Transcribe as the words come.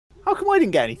How come I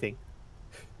didn't get anything?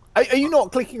 Are you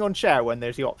not clicking on share when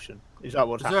there's the option? Is that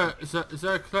what's happening? Is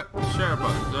there a click share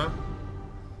button? Is there?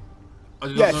 I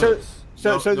did Yeah. not notice.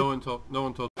 So no one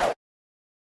told.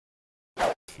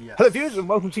 Yes. Hello viewers and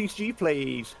welcome to TCG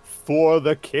Plays For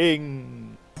the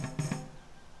King.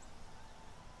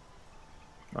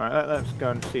 Alright, let's go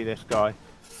and see this guy.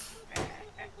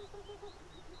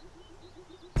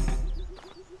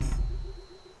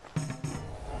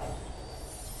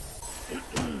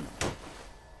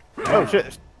 Oh shit,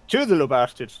 there's two of the little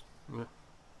bastards. Yeah.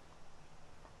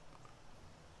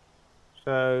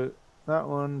 So, that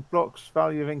one blocks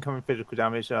value of incoming physical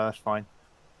damage, so that's fine.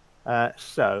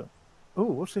 Oh,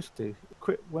 what's this do?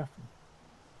 Equip weapon.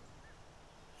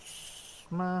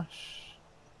 Smash.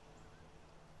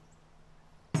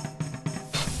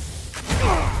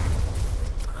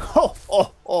 Ho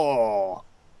ho ho!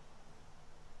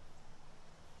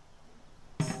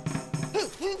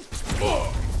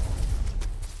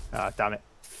 Ah, damn it.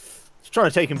 It's trying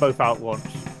to take them both out once.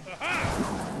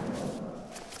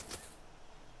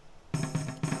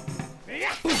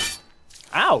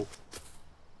 Ow!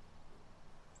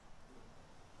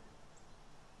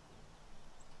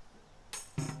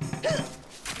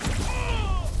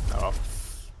 Oh.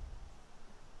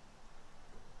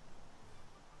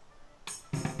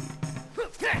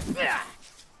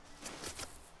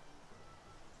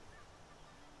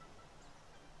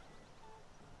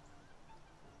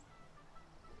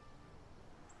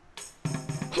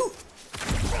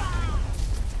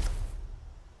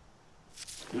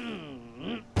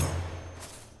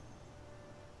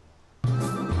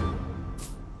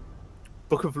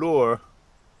 Book of Lore.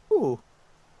 Ooh.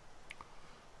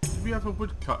 Did we have a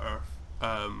woodcutter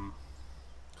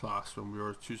class when we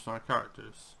were choosing our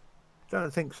characters?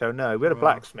 Don't think so, no. We had a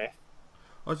blacksmith.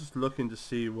 I was just looking to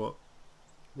see what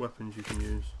weapons you can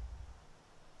use.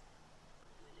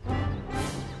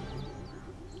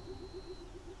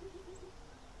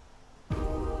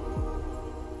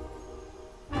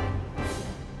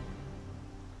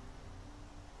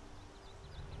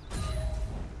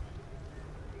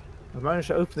 I managed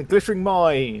to open the glittering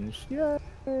mines. Yay!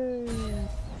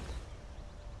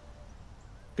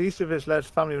 Beast of his led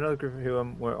family of another group who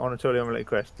were on a totally unrelated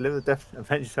quest. Deliver the death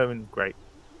Avengers home and great.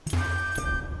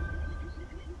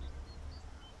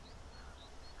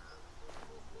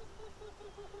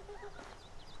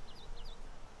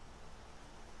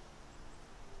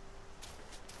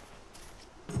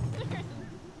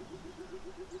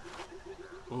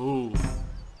 Oh.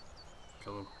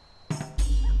 Kill him.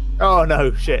 Oh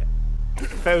no, shit.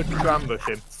 Failed to ambush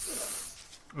him.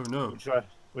 Oh no.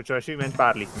 Which I assume ends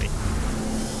badly for me.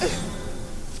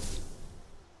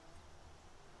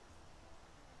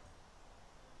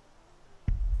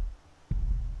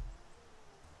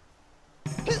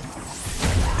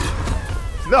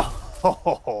 No!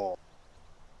 Oh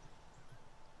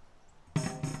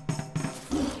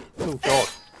god.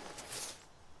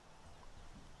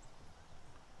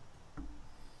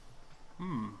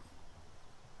 Hmm.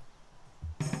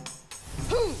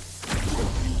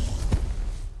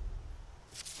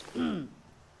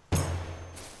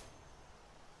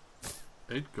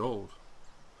 8 gold.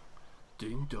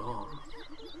 Ding dong.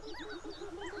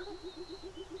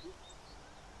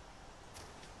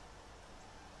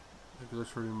 The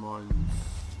glittering mines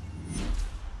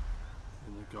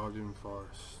in the Guardian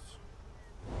Forest.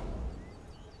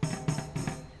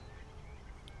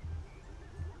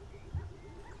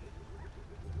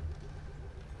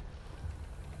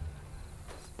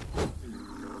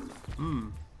 Hmm.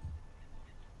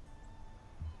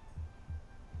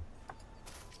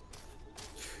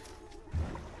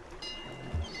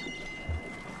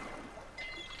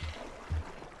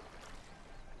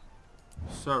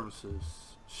 Services.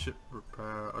 Ship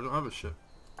repair. I don't have a ship.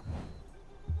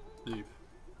 Leave.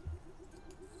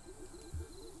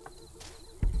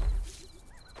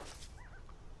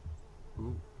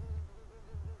 Ooh.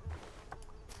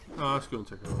 Oh, that's going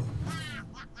to take a while.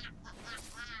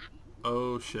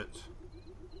 Oh shit.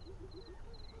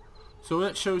 So when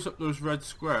it shows up those red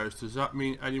squares, does that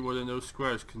mean anyone in those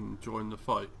squares can join the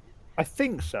fight? I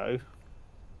think so.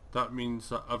 That means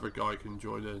that other guy can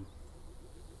join in.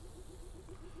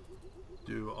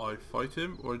 Do I fight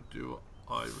him or do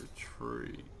I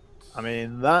retreat? I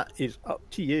mean, that is up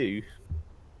to you.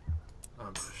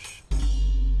 Ambush.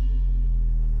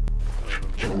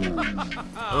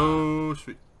 Oh,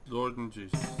 sweet Lord and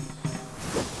Jesus.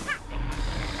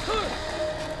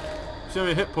 See how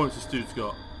many hit points this dude's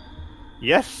got?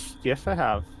 Yes, yes I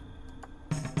have.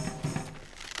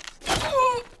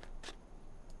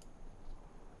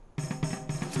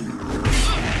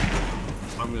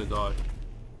 I'm gonna die.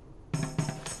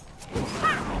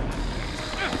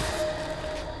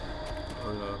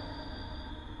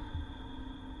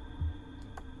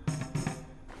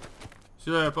 See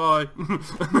you later, bye.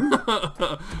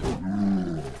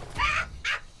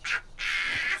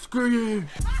 Screw you!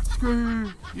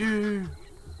 Screw you!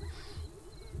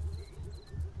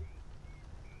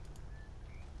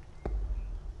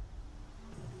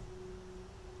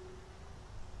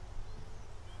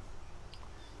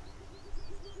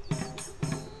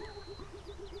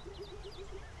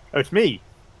 Oh, it's me.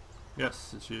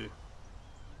 Yes, it's you.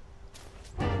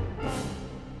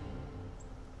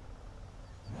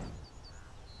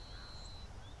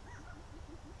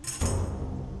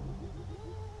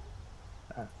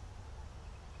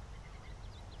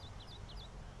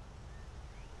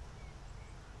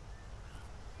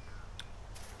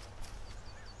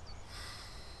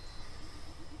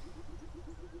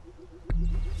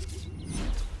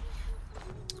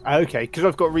 Okay, because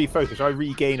I've got refocus. I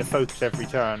regain a focus every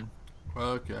turn.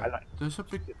 Okay. There's a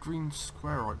big green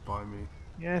square right by me.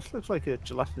 Yes, looks like a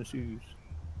gelatinous ooze.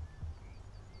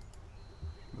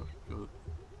 Not good.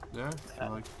 There?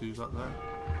 Can I do that there?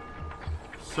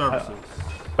 Services.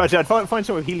 Actually, I'd find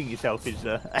somewhere healing yourself is.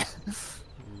 Yeah.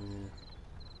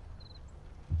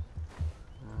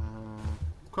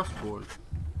 Quest board.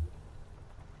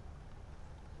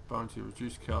 Bounty,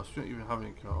 reduce chaos. We don't even have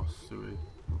any chaos, do we?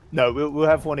 No, we'll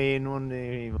have one in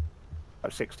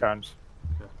about 6 turns.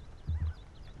 Okay.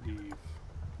 Leave.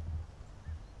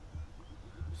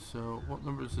 So, what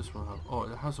number does this one have? Oh,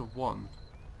 it has a 1.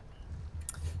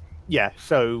 Yeah,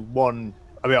 so 1.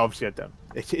 I mean, obviously, I don't.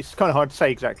 It's kind of hard to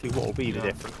say exactly what will be the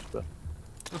difference, but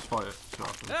let's fight it. See what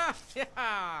happens.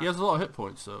 He has a lot of hit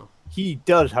points, though. He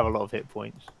does have a lot of hit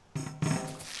points.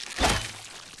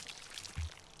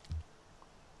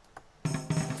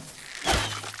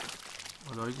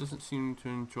 Although he doesn't seem to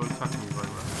enjoy attacking me very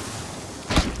much.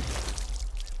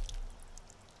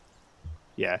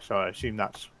 Yeah, so I assume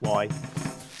that's why.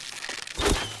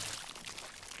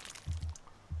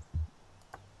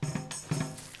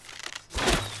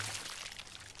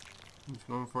 He's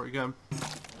going for it again.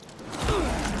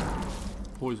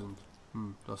 Poisoned.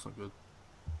 That's not good.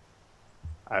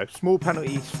 Small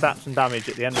penalty, stats and damage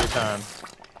at the end of the turn.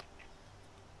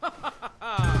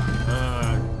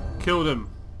 Killed him.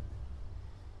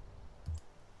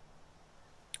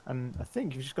 And I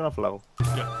think you've just gone off a level.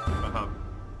 Yeah, I have.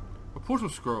 A portal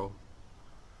scroll.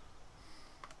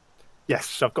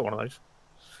 Yes, I've got one of those.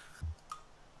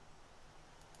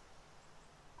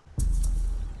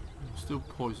 Still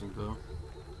poisoned though.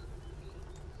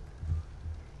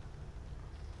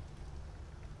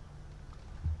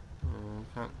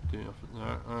 Can't do nothing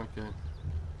there. Okay.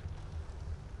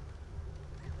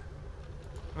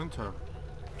 Enter.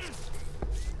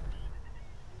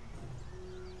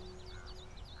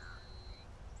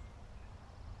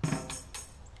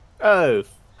 Oh,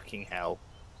 fucking hell.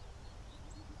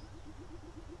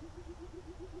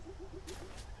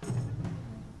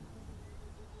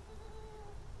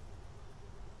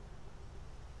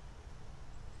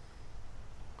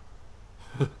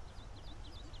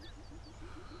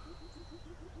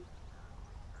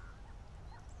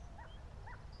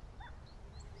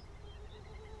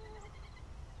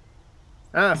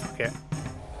 Ah, fuck it.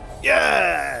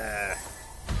 Yeah!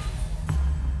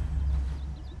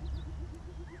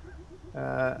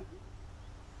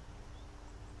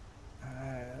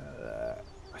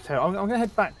 So I'm going to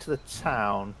head back to the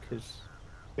town, because...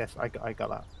 Yes, I got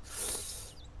that.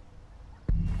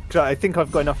 Because I think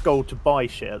I've got enough gold to buy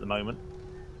shit at the moment.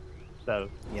 So,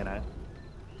 you know.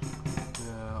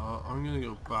 Yeah, I'm going to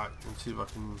go back and see if I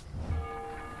can...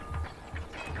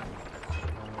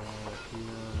 yeah.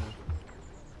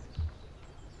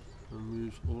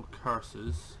 Removes all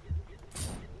curses. Has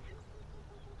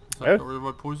that got rid of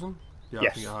my poison? Yeah,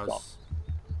 yes. I think it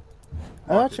has.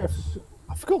 Actually,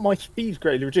 I forgot my speed's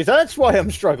greatly reduced. That's why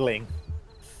I'm struggling.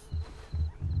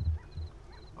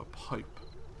 A pipe.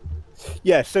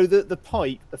 Yeah, so the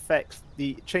pipe affects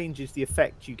changes the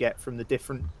effect you get from the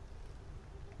different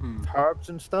herbs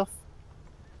and stuff.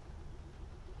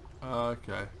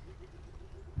 Okay.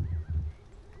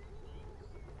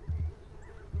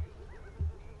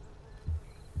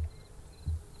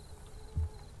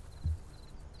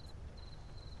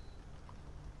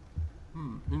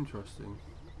 Interesting.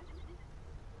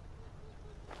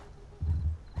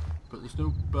 But there's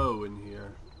no bow in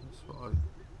here. That's what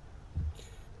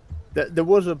There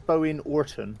was a bow in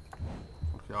Orton.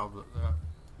 Okay, I'll look there.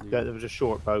 Yeah, there was a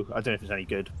short bow. I don't know if it's any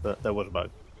good, but there was a bow.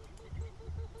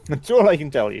 That's all I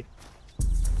can tell you.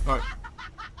 Right.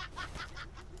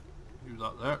 Do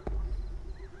that there.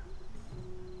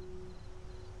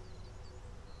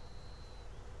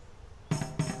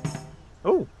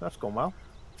 Oh, that's gone well.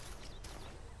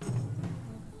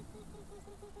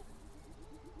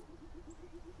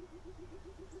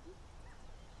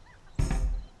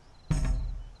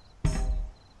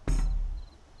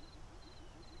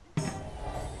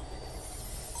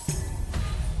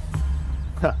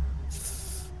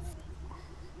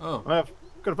 Oh. I've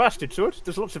got a bastard sword.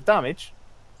 Does lots of damage.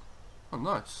 Oh,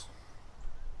 nice.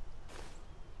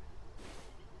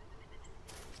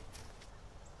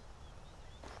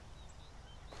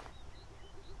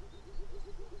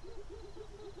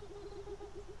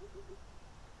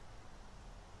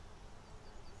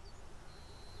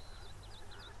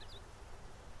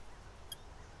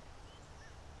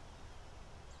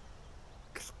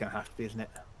 It's gonna have to be, isn't it?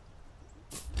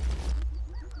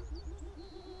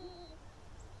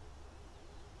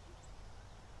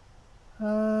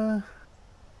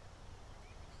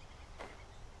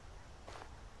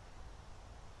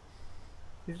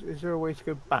 Is there a way to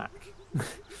go back?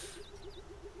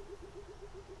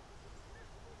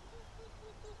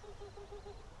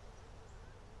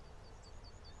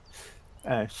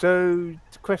 So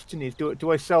the question is,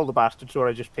 do I sell the bastard sword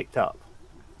I just picked up?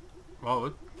 I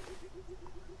would.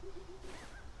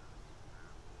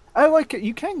 Oh,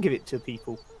 you can give it to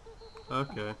people.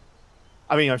 Okay.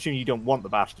 I mean, I'm assuming you don't want the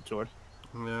bastard sword.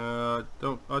 Yeah,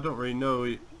 I don't really know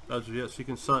as of yet, so you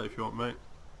can sell it if you want, mate.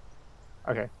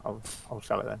 Okay, I'll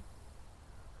sell it then.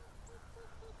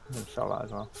 I'm gonna sell that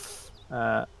as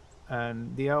well.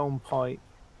 And the elm pipe.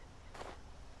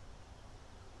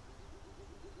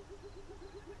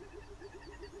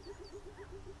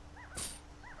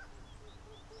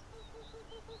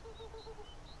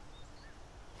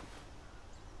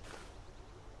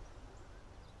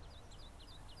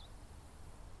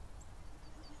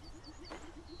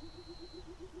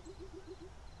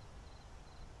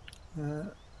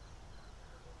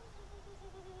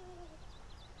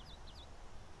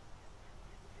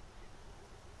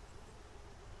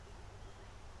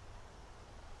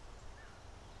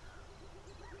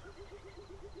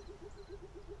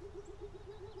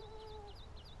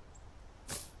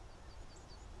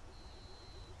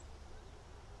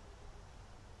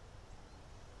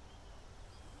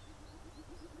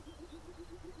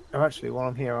 Oh, actually, while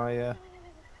I'm here, I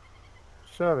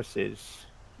services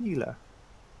healer.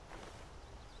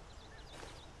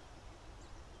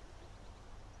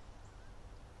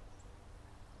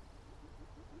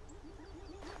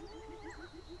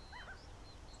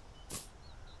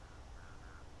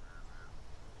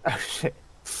 Oh shit!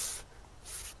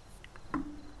 I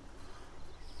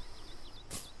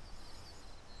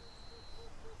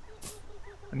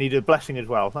need a blessing as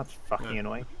well. That's fucking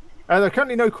annoying. There are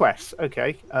currently no quests.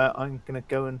 Okay, I'm gonna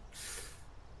go and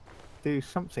do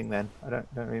something then. I don't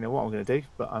really know what I'm gonna do,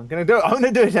 but I'm gonna do it. I'm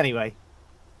gonna do it anyway.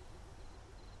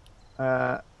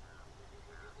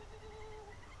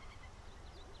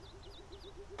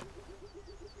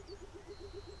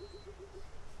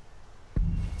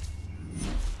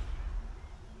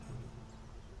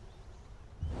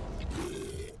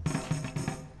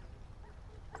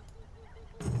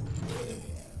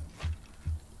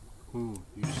 Ooh,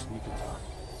 you sneak attack.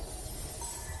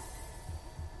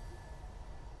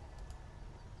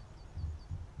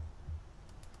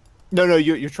 No,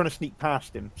 you're trying to sneak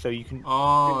past him, so you can.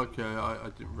 Oh, okay. I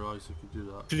didn't realise I could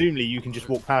do that. Presumably, you can just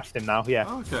walk past him now. Yeah.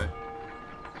 Oh, okay.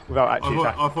 Without actually I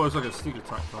attacking. thought it was like a sneak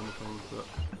attack kind of thing, but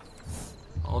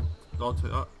I'll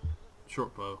take that.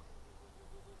 Short bow.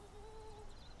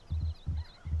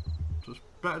 Just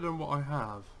better than what I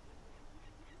have.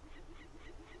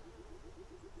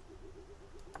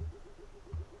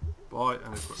 Buy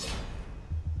and equipment.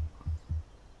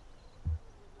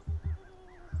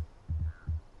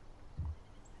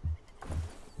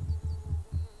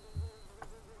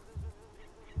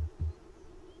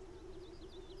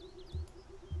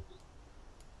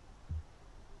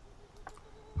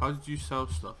 How did you sell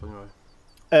stuff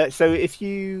anyway? So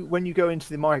when you go into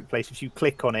the marketplace, if you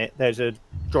click on it, there's a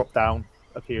drop down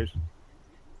appears.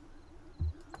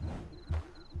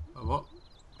 A what?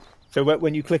 So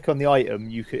when you click on the item,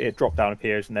 a drop down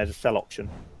appears and there's a sell option,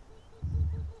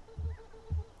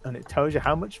 and it tells you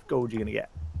how much gold you're gonna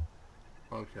get.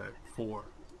 Okay, 4.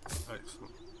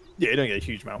 Excellent. Yeah, you don't get a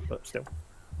huge amount, but still.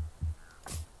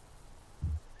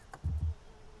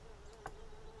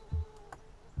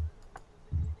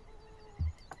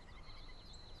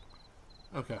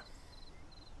 Okay.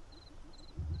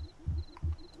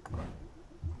 Right.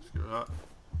 Let's go with that.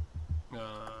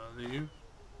 Leave.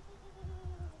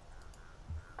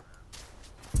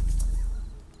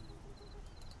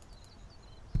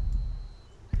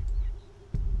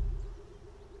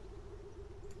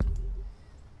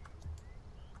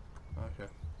 Okay.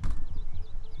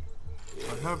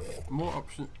 I have more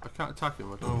options. I can't attack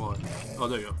him. I don't know why. Oh,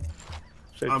 there you go.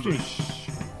 So Ambush.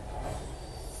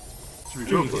 Should we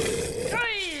go for it?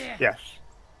 yes.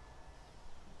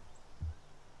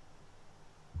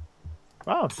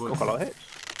 Wow, it's got a lot of hits.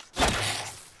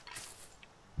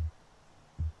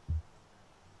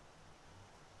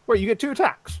 Wait, you get 2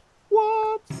 attacks?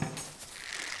 What?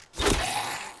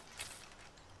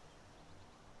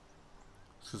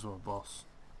 This is my boss.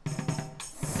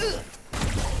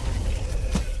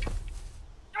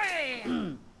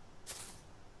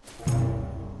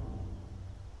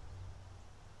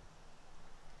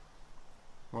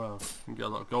 Well, you can get a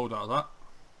lot of gold out of that.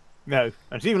 No, and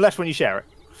it's even less when you share it.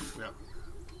 Yeah.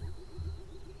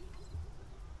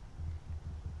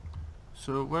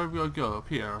 So where have we got to go? Up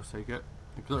here, I take it.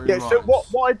 Yeah, so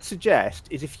what I'd suggest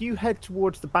is if you head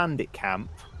towards the bandit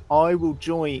camp, I will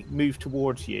move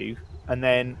towards you, and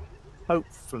then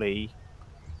hopefully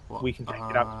we can take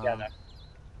it out together.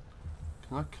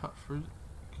 Can I cut through?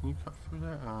 Can you cut through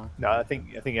there? No, I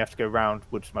think you have to go round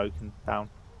Woodsmoke and down.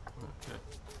 Okay.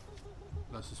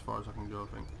 That's as far as I can go, I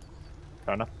think.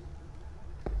 Fair enough.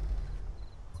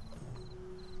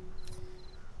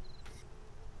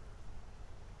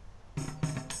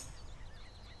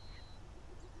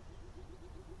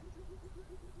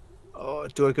 Oh,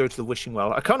 do I go to the wishing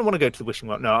well? I kind of want to go to the wishing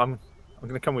well. No, I'm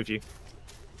going to come with you.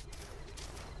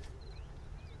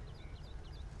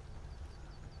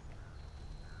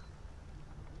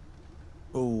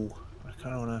 Oh, I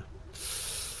kind of want to.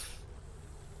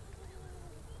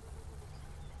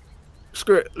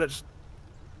 Screw it. Let's.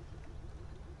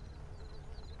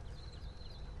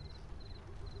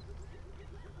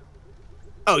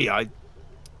 Oh yeah, I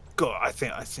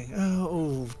think.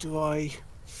 Oh, do I?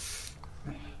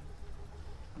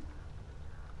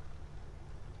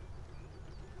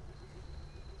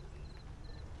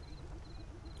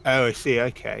 Oh, I see.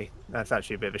 Okay, that's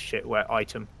actually a bit of a shit wet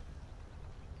item.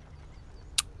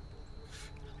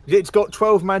 It's got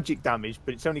 12 magic damage,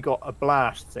 but it's only got a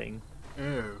blast thing.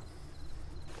 Ew.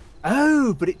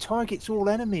 Oh, but it targets all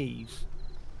enemies.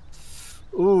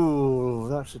 Ooh,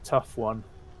 that's a tough one.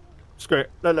 Screw it.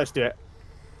 Let's do it.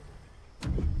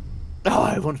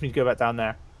 Oh, it wants me to go back down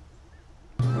there.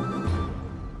 A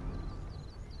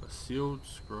sealed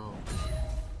scroll.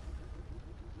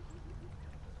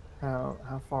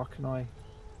 How far can I?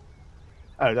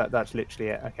 Oh, that's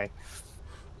literally it. Okay.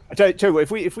 I tell you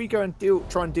what, if we go and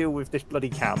try and deal with this bloody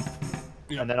camp,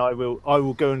 and then I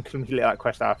will go and complete that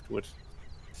quest afterwards.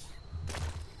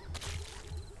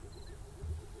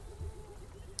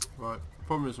 Right. The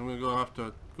problem is I'm going to have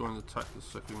to go and attack the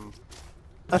second.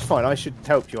 That's fine. I should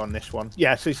help you on this one.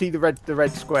 Yeah. So see the red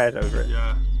squares over it.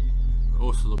 Yeah.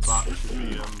 Also the back should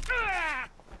be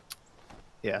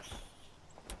Yes.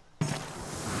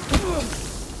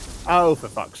 Oh, for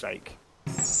fuck's sake.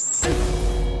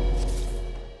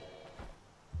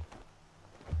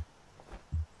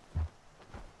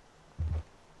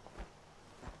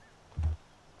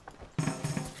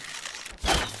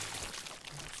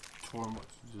 torn what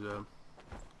to do.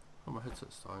 Oh, my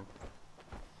headset's dying.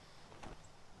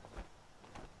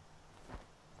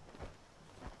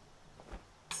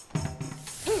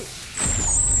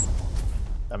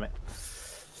 Damn it.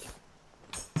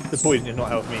 The poison is not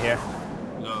helping me here.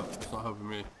 No, it's not helping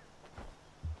me.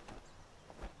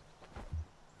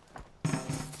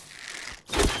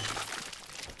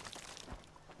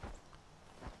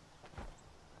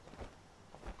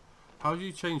 How do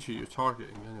you change who you're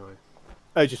targeting anyway?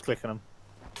 Oh, just click on them.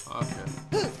 Okay.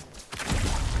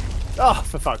 Oh,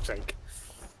 for fuck's sake.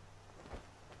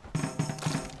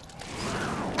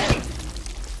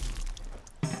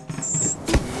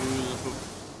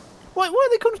 Why are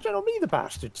they concentrating on me, the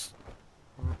bastards?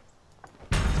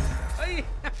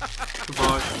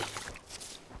 Goodbye.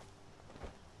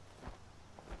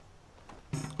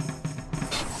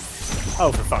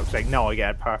 Oh, for fuck's sake, no, I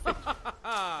get it perfect.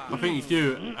 I think you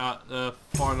do at the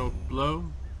final blow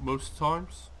most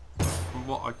times, from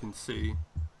what I can see.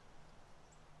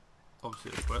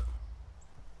 Obviously it's whip.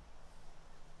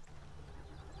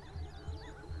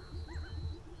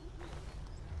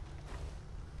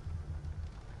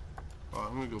 Right,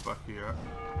 I'm gonna go back here.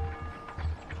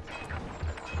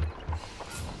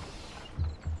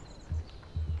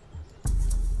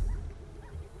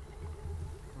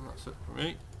 And that's it for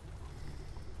me.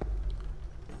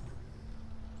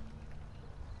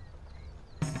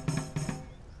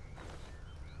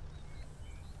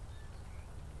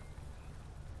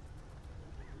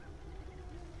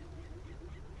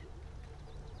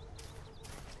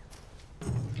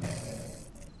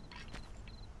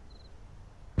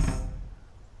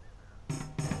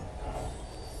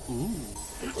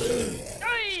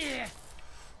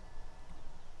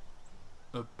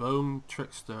 A bone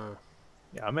trickster.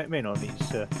 Yeah, I may not need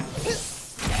to.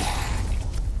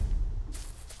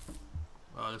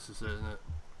 Oh, this is it, isn't it?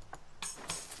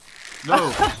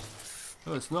 No!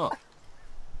 No, it's not.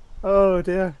 Oh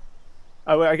dear.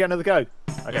 Oh wait, I get another go.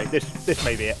 Okay, this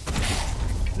may be it.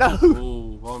 No!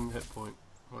 Oh, 1 hit point.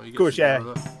 Well, you get course, to yeah. go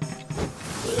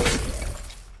with it.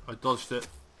 I dodged it.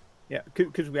 Yeah,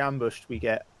 because we ambushed,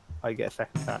 I get a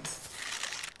second attack.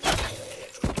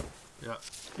 Yeah.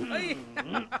 There's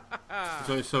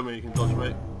only so many you can dodge,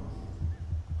 mate.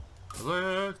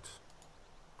 Collect.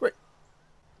 Great.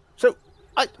 So,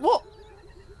 what?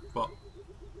 What?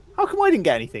 How come I didn't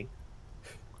get anything?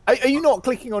 Are you not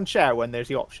clicking on share when there's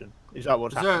the option? Is that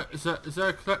what's happening? Is there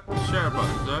a collect share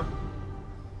button? Is there?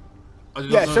 I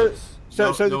did Yeah, not know this.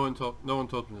 no one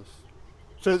told me this.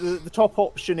 So the top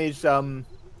option is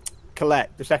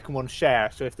collect. The second one's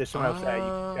share. So if there's someone else there, you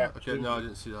can share. Okay, no, I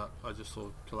didn't see that. I just saw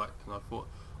collect, and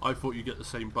I thought you get the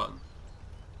same button.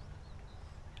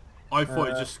 I thought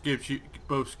it just gives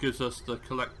us the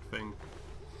collect thing.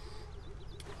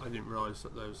 I didn't realise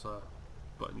that there's a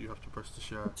button you have to press to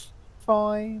share.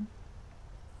 Fine.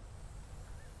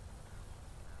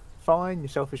 Fine, you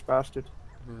selfish bastard.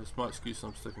 Yeah, it's my excuse.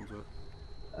 I'm sticking to it.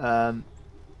 I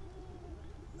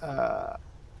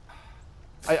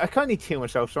kind of need to heal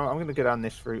myself, so I'm going to go down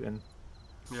this route and.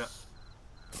 Yeah.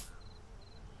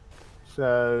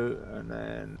 So and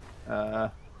then.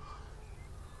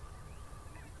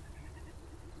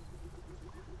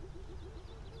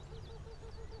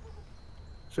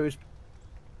 So it's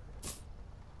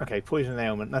okay. Poison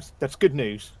ailment. That's good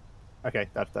news. Okay,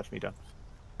 that's me done.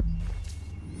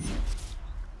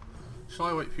 Shall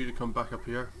I wait for you to come back up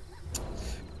here?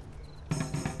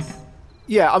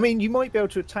 Yeah, I mean, you might be able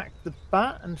to attack the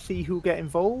bat and see who'll get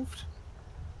involved.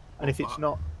 And if it's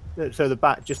not, so the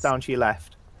bat just down to your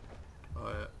left. Oh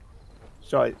yeah.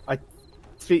 So I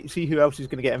see who else is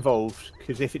going to get involved,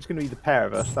 because if it's going to be the pair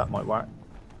of us, that might work.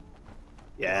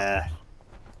 Yeah.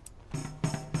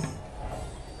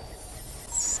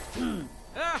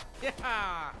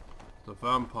 The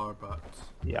vampire bat.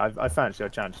 Yeah, I fancy our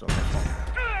chances on this one.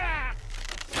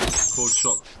 Cold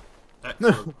shot.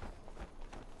 Excellent.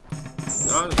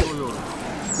 No, it's all yours.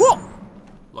 What?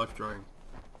 Life drain.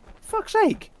 Fuck's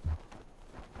sake!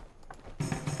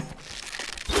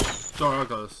 Sorry, I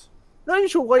got this. Not even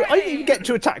sure why I didn't even get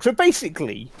to attack. So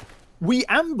basically, we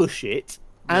ambush it,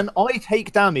 and I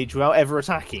take damage without ever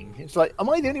attacking. It's like, am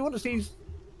I the only one that sees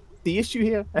the issue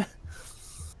here?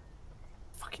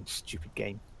 Fucking stupid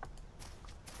game.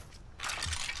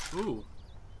 Ooh.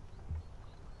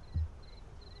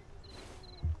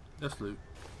 Let's loot.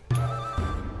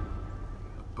 A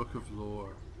book of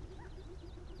lore.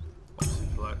 Obviously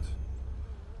collect.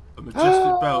 A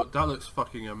majestic belt. That looks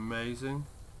fucking amazing.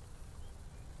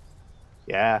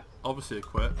 Yeah. Obviously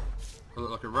equip. I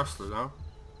look like a wrestler now.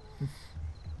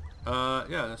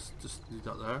 Yeah, let's just leave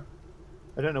that there.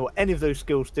 I don't know what any of those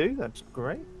skills do. That's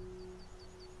great.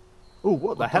 Oh,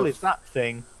 what the hell is that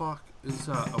thing? Fuck is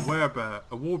that? A werebear?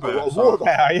 A warbear? A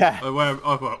warbear, yeah. A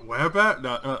werebear?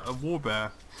 No, a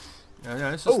warbear.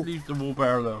 Yeah, let's just leave the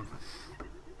warbear alone.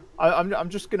 I'm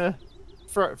just gonna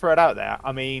throw it out there.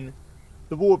 I mean,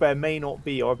 the warbear may not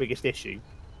be our biggest issue.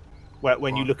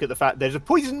 When you look at the fact there's a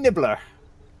poison nibbler.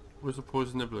 Where's the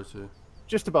poison nibbler to?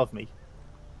 Just above me.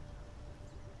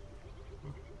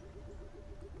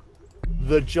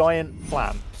 The giant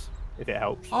plant, if it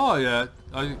helps. Oh yeah,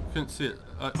 I couldn't see it.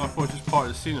 I thought it was just part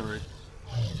of the scenery.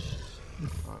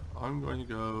 Right, I'm going to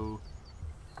go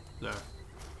there.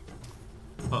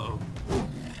 Uh-oh.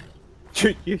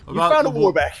 You found a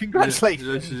warbear.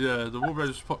 Congratulations. Yeah, the warbear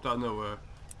just popped out of nowhere.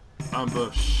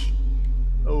 Ambush.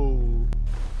 Oh.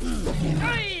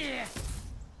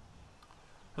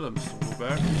 Hello, Mr.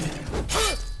 Warbear.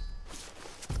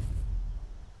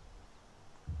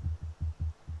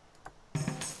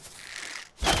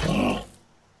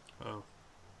 Oh.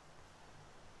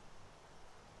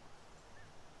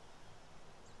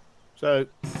 So.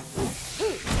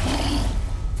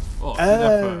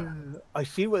 Oh, I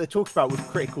see what they talked about with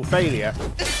critical failure.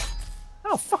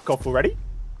 Oh, fuck off already.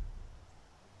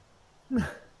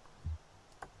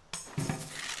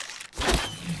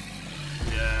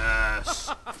 Yes.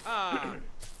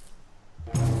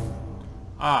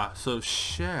 So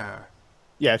share.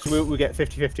 Yeah, so we'll get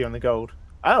 50-50 on the gold.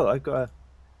 Oh, I got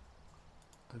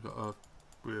a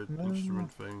weird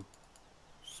instrument thing.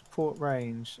 Support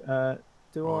range. Is that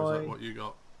what you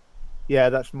got? Yeah,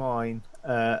 that's mine.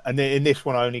 And then in this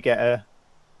one, I only get a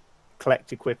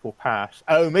collect, equip, or pass.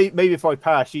 Oh, maybe if I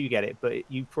pass, you get it,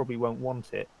 but you probably won't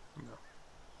want it. No.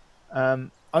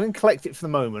 I'm going to collect it for the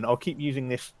moment. I'll keep using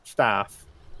this staff,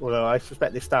 although I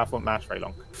suspect this staff won't last very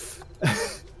long. Right.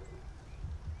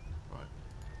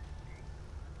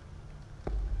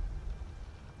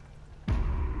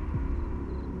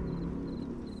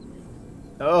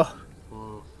 Oh.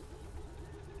 Whoa.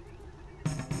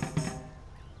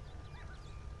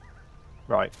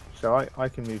 Right. So I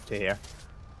can move to here.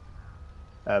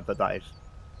 But that is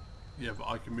Yeah, but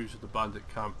I can move to the bandit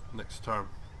camp next turn.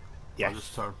 yes. By this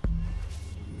turn.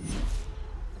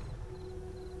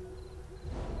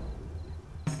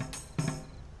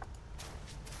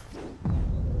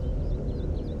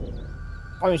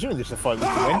 I'm assuming this is a fight we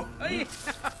can win.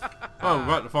 Oh, we're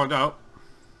about to find out.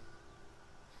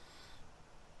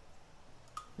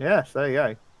 Yes, there you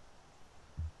go.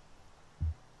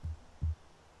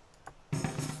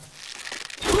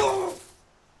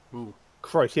 Ooh,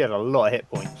 Christ, he had a lot of hit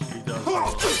points. he does have a lot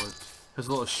of points. Has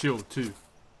a lot of shield too.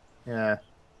 Yeah.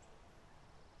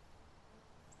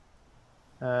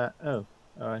 Oh,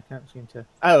 I can't seem to.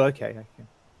 Oh, okay. I can.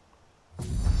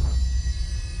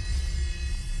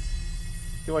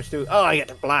 Do I still? Oh, I get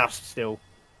to blast still.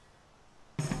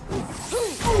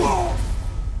 Oh,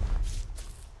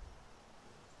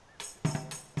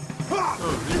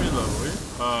 leave me alone, will you?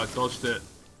 Dodged it.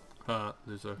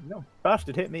 Loser. No,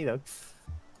 bastard hit me though.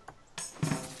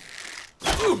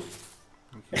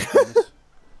 Okay, just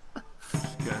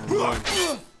getting in line.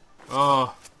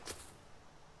 Oh.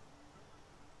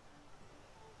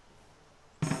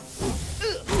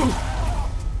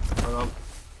 Hold on.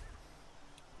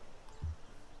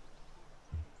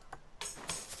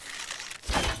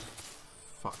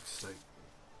 Fuck's sake.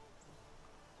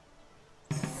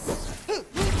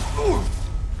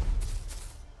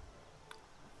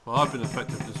 Well, I've been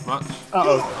effective this match.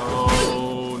 Uh-oh.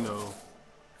 Oh no.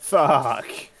 Fuck.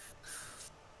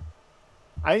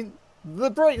 The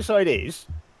bright side is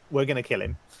we're gonna kill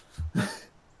him. The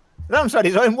downside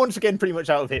is I'm once again pretty much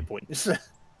out of hit points.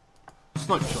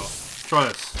 Snipe shot. Try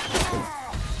this.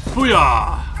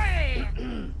 Booyah!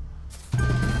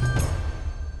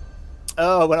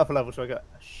 Oh, I went up a level, so I got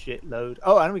a shitload.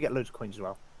 Oh, and we get loads of coins as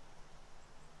well.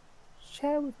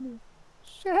 Share with me.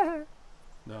 Share.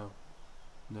 No.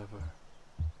 Never.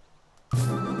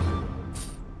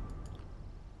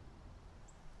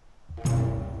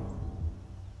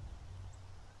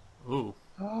 Ooh.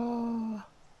 Oh.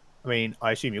 I mean,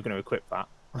 I assume you're going to equip that.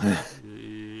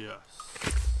 Yes.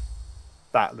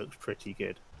 That looks pretty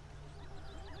good.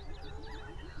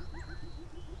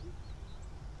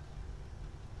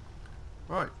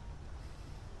 Right.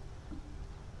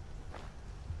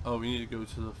 Oh, we need to go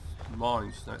to the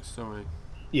mines next, don't we?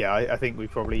 Yeah, I think we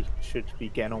probably should be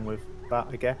getting on with that,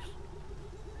 I guess.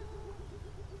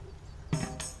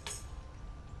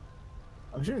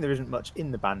 I'm assuming there isn't much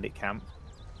in the bandit camp.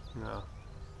 No.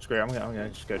 Screw it, I'm gonna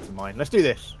just go to the mine. Let's do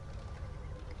this.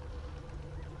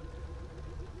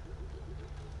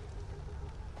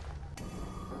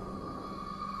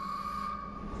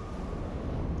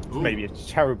 Ooh, Maybe a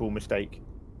terrible mistake.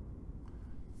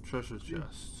 treasure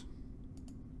chest.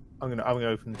 I'm gonna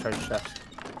open the treasure chest.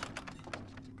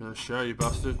 Better share, you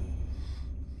bastard.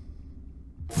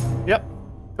 Yep.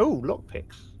 Oh,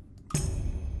 lockpicks.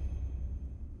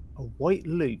 A white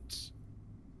loot.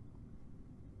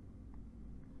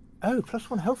 Oh,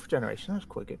 +1 health regeneration. That's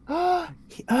quite good. Oh,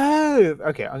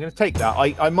 okay. I'm going to take that.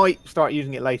 I might start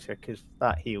using it later because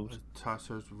that heals. A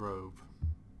tattered robe.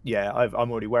 Yeah,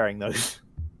 I'm already wearing those.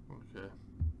 Okay.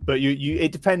 But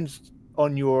it depends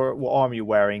on what armor you're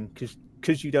wearing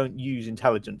because you don't use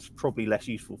intelligence. Probably less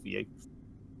useful for you.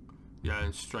 Yeah,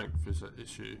 and strength is an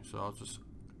issue, so I'll just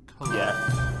collect.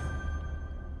 Yeah.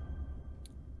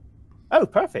 Oh,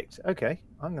 perfect. Okay,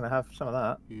 I'm going to have some of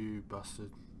that. You bastard.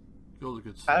 You're the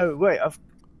good stuff. Oh wait, I've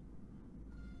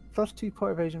 +2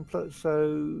 point evasion plus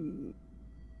so.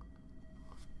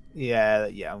 Yeah,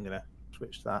 I'm gonna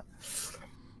switch to that.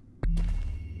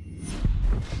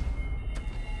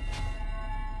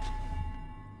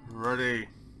 Ready.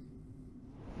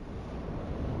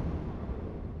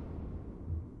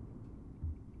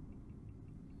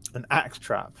 An axe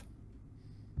trap.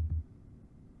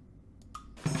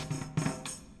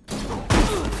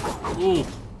 Ooh.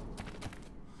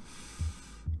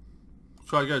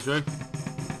 Try again, Joe.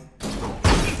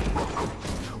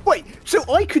 Wait, so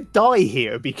I could die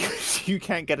here because you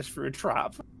can't get us through a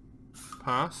trap?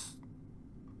 Pass.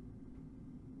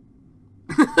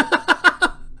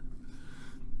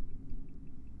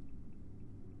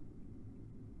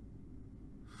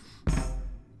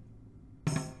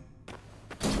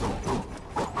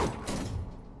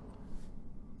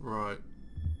 Right.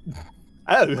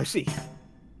 Oh, I see.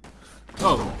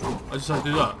 Oh, I just had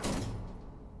to do that.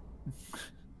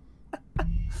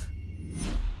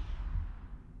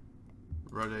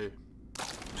 Ready.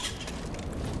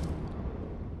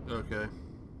 Okay.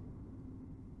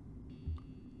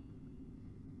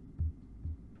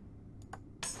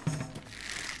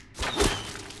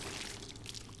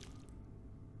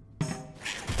 Oh,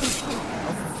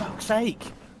 for fuck's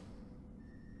sake.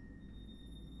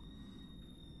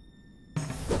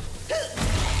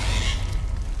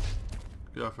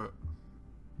 Go for it.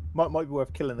 Might be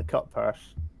worth killing the cut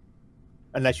purse.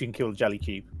 Unless you can kill the jelly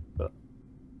cube. But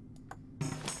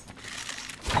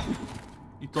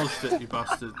You dodged it, you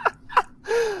bastard.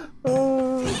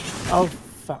 Oh,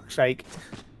 fuck's sake.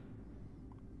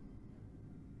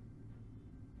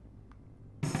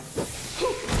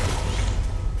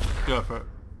 Go for it.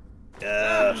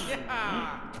 Yes.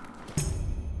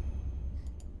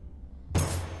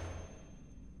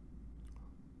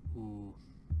 Ooh.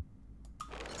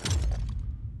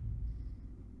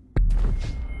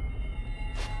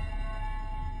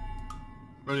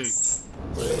 Ready.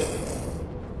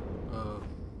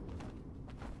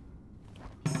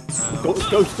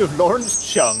 Ghost of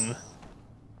Lawrence Chung.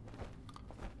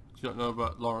 Do you not know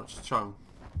about Lawrence Chung?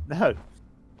 No.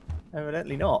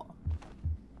 Evidently not.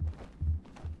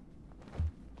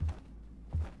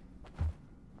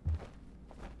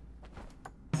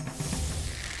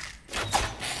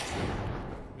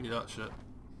 That shit.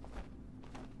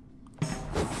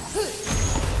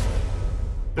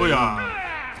 Booyah!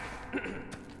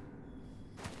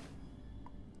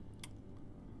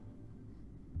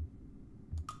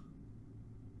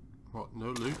 What, no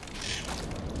loot?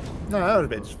 No, that was a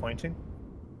bit disappointing.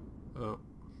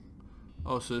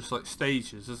 Oh, so it's like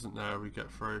stages, isn't there, we get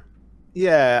through?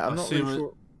 Yeah, I'm I not see really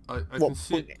sure. I can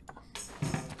see it.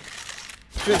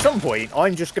 So at some point,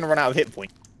 I'm just going to run out of hit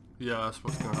points. Yeah, that's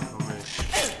what's going to happen with me.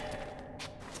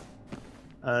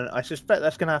 And I suspect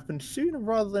that's going to happen sooner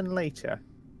rather than later.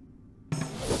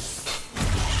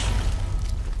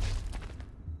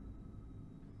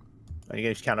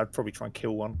 Against can, I'd probably try and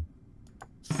kill one.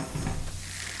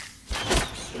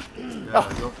 Yeah,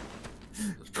 Oh.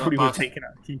 Probably would have taken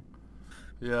out a key.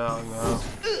 Yeah, I know.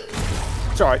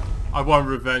 It's alright. I want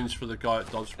revenge for the guy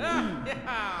that dodged me.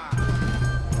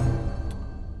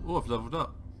 Oh, I've leveled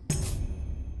up.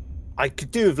 I could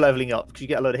do with leveling up because you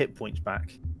get a load of hit points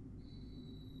back.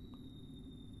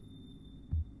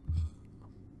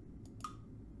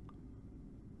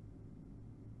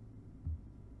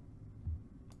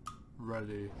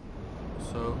 Ready.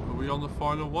 So, are we on the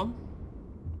final one?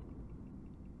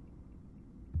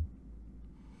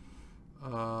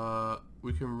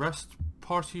 We can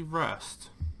party rest.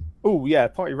 Oh yeah,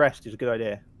 party rest is a good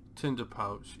idea. Tinder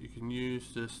pouch. You can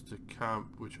use this to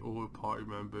camp, which all party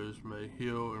members may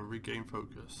heal and regain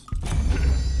focus.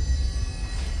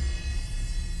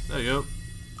 There you go.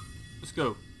 Let's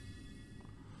go.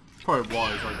 Probably a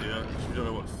wise idea, because we don't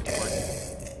know what it's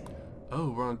like. Oh,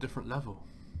 we're on a different level.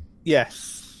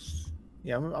 Yes.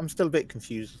 Yeah, I'm still a bit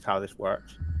confused with how this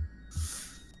works.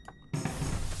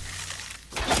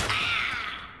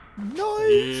 Nice.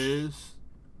 Yes.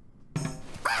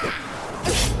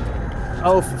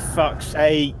 Oh, for fuck's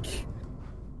sake.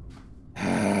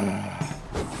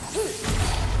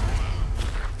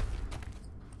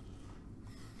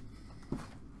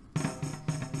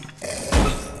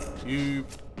 You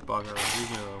bugger,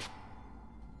 leave me alone.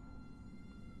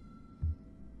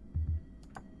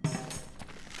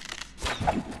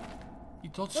 You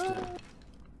dodged it.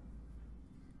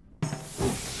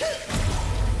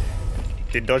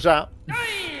 Didn't dodge that.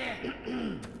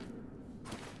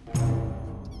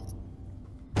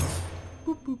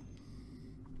 Boop, boop.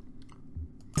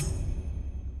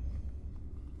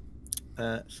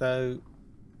 So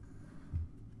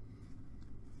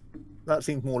that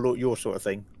seems more your sort of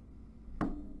thing.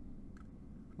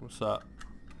 What's that?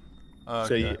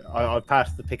 So Okay. I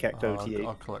passed the pickaxe over to you.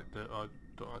 I'll collect it. I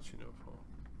don't actually know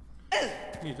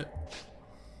if need it.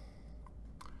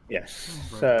 Yes.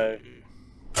 So Ready.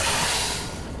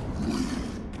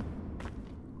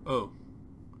 Oh.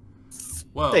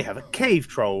 Well. they have a cave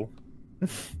troll.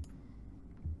 I've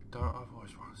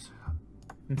always wanted to see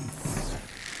that.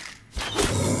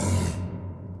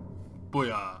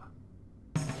 Booyah.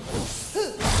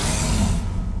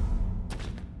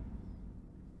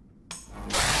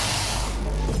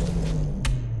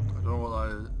 I don't know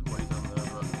what he done there,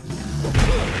 but...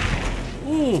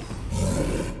 Ooh!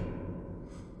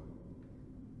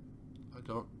 I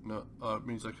don't know. It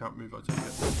means I can't move, I take it.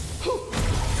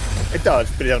 It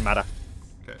does, but it doesn't matter.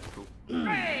 Okay, cool.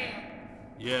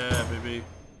 Yeah, baby.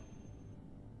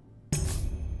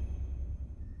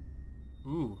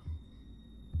 Ooh.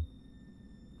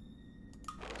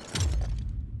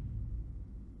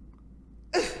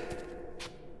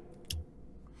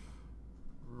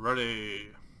 Ready.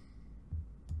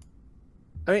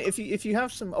 I mean, if you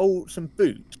have some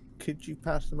boots, could you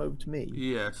pass them over to me?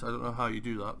 Yes, I don't know how you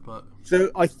do that, but...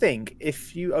 So I think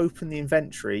if you open the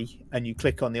inventory and you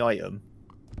click on the item.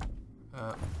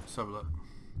 Let's have a look.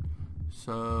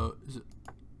 So, is it...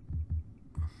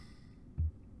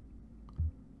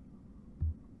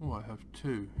 Oh, I have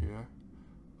two here.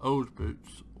 old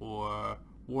boots or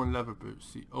worn leather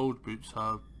boots. The old boots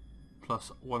have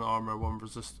 +1 armor, 1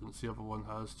 resistance. The other one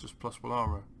has just +1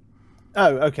 armor.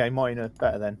 Oh, okay. Mine are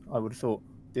better then. I would have thought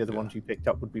the other Yeah. ones you picked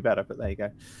up would be better, but there you go.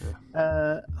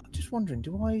 Yeah. I'm just wondering,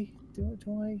 do I?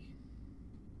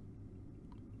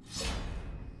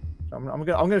 I'm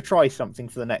gonna try something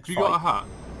for the next Have you fight. got a hat?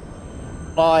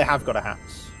 I have got a hat.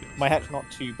 Yes. My hat's not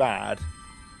too bad.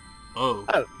 Oh.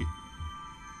 Oh.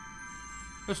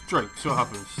 Let's drink. See what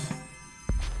happens.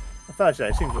 A Thursday.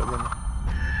 It seems like we're...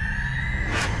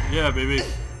 Yeah, baby.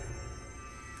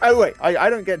 Oh wait, I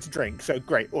don't get to drink, so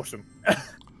great, awesome.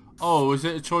 Oh, is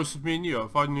it a choice of me and you?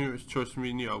 If I knew it was a choice of me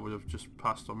and you, I would have just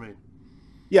passed on me.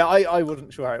 Yeah, I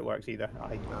wasn't sure how it works either.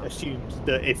 I assumed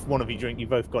that if one of you drink, you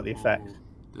both got the effect. Ooh,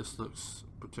 this looks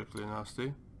particularly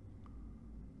nasty.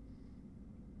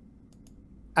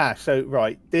 Ah, so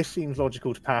right, this seems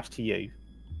logical to pass to you.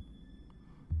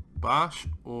 Bash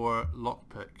or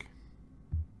lockpick?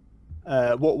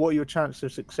 What are your chances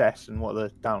of success and what are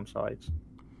the downsides?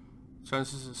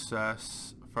 Chances of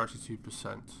success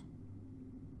 32%.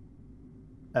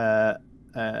 I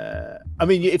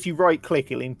mean, if you right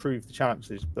click, it'll improve the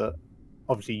chances, but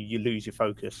obviously you lose your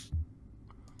focus.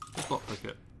 Just lockpick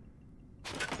it.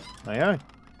 There you go.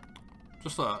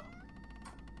 Just like that.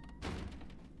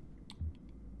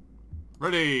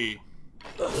 Ready!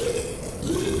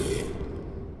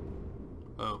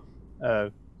 Oh.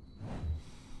 Oh.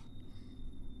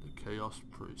 The Chaos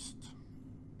Priest.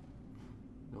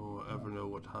 No one will ever know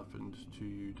what happened to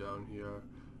you down here,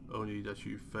 only that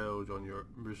you failed on your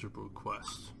miserable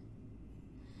quest.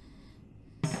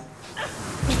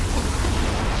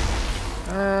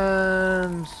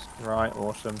 And right,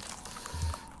 awesome.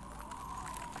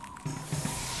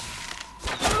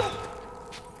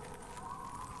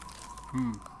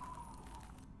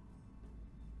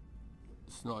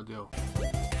 It's not ideal.